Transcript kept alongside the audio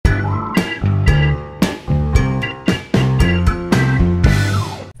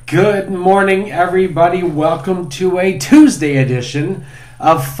Good morning, everybody. Welcome to a Tuesday edition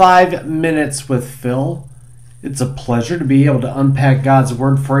of 5 Minutes with Phil. It's a pleasure to be able to unpack God's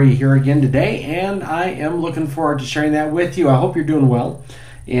Word for you here again today, and I am looking forward to sharing that with you. I hope you're doing well,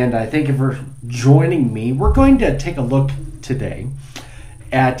 and I thank you for joining me. We're going to take a look today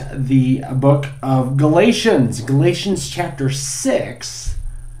at the book of Galatians, Galatians chapter 6,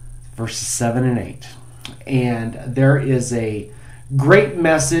 verses 7 and 8. And there is a great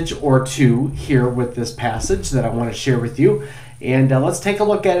message or two here with this passage that I want to share with you. And let's take a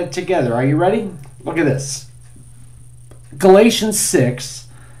look at it together. Are you ready? Look at this. Galatians 6,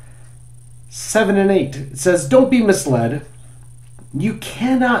 7 and 8. It says, "Don't be misled. You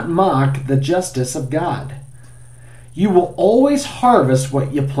cannot mock the justice of God. You will always harvest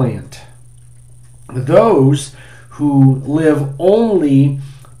what you plant. Those who live only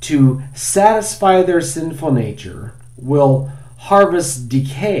to satisfy their sinful nature will harvest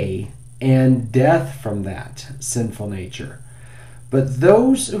decay and death from that sinful nature. But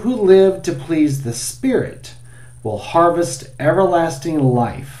those who live to please the Spirit will harvest everlasting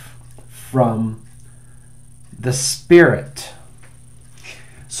life from the Spirit."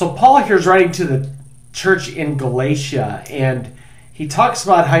 So Paul here is writing to the church in Galatia, and he talks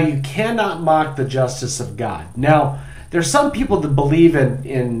about how you cannot mock the justice of God. Now, there's some people that believe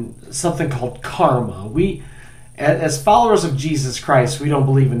in something called karma. We, as followers of Jesus Christ, we don't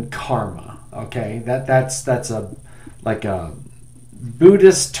believe in karma. Okay, that's a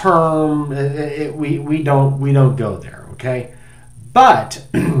Buddhist term. We don't go there. Okay, but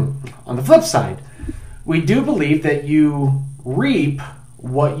on the flip side, we do believe that you reap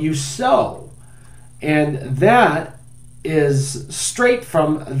what you sow, and that is straight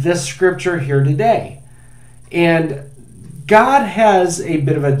from this scripture here today. And God has a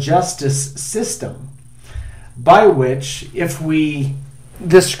bit of a justice system by which,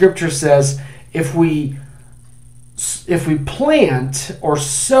 this scripture says, if we plant or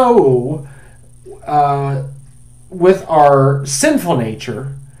sow with our sinful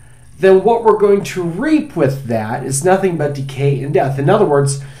nature, then what we're going to reap with that is nothing but decay and death. In other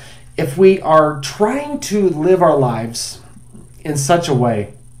words, if we are trying to live our lives in such a way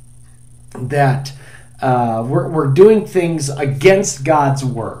that we're doing things against God's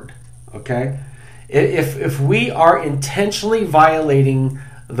word, okay? If we are intentionally violating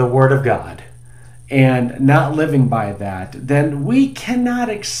the word of God and not living by that, then we cannot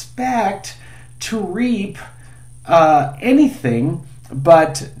expect to reap anything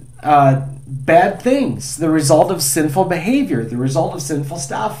but bad things, the result of sinful behavior, the result of sinful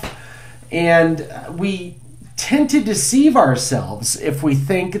stuff. And we tend to deceive ourselves if we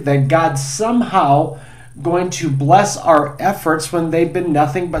think that God's somehow going to bless our efforts when they've been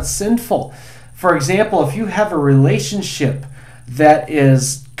nothing but sinful. For example, if you have a relationship that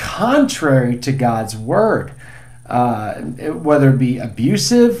is contrary to God's word, whether it be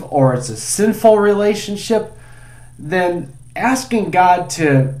abusive or it's a sinful relationship, then asking God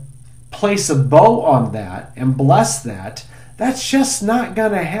to place a bow on that and bless that, that's just not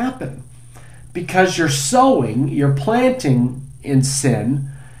going to happen, because you're sowing, you're planting in sin,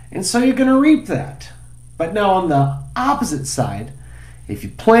 and so you're going to reap that. But now on the opposite side, if you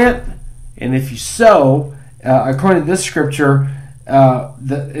plant and if you sow, according to this scripture,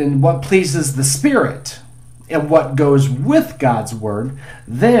 in what pleases the Spirit and what goes with God's word,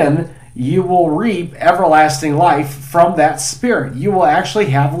 then you will reap everlasting life from that Spirit. You will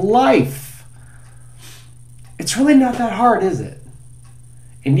actually have life. It's really not that hard, is it?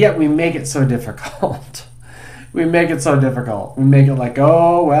 And yet we make it so difficult. We make it so difficult. We make it like,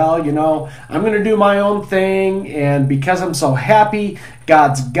 oh, well, I'm going to do my own thing, and because I'm so happy,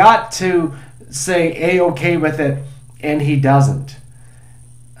 God's got to say A-okay with it, and he doesn't.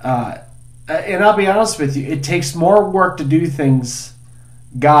 And I'll be honest with you, it takes more work to do things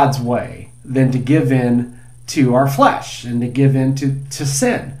God's way than to give in to our flesh and to give in to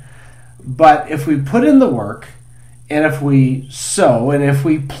sin. But if we put in the work, and if we sow, and if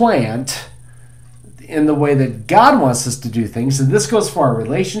we plant in the way that God wants us to do things, and this goes for our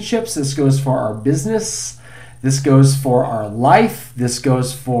relationships, this goes for our business, this goes for our life, this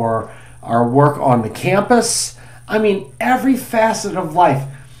goes for our work on the campus. I mean, every facet of life.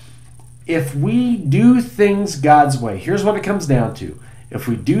 If we do things God's way, here's what it comes down to. If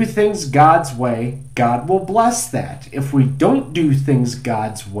we do things God's way, God will bless that. If we don't do things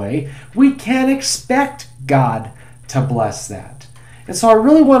God's way, we can't expect God to bless that. And so I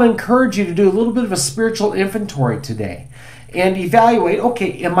really want to encourage you to do a little bit of a spiritual inventory today and evaluate,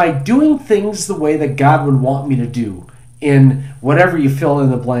 okay, am I doing things the way that God would want me to do in whatever you fill in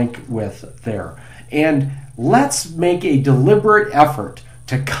the blank with there? And let's make a deliberate effort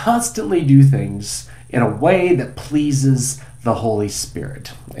to constantly do things in a way that pleases the Holy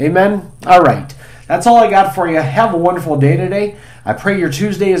Spirit. Amen? All right. That's all I got for you. Have a wonderful day today. I pray your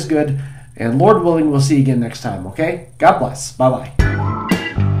Tuesday is good. And Lord willing, we'll see you again next time, okay? God bless. Bye-bye.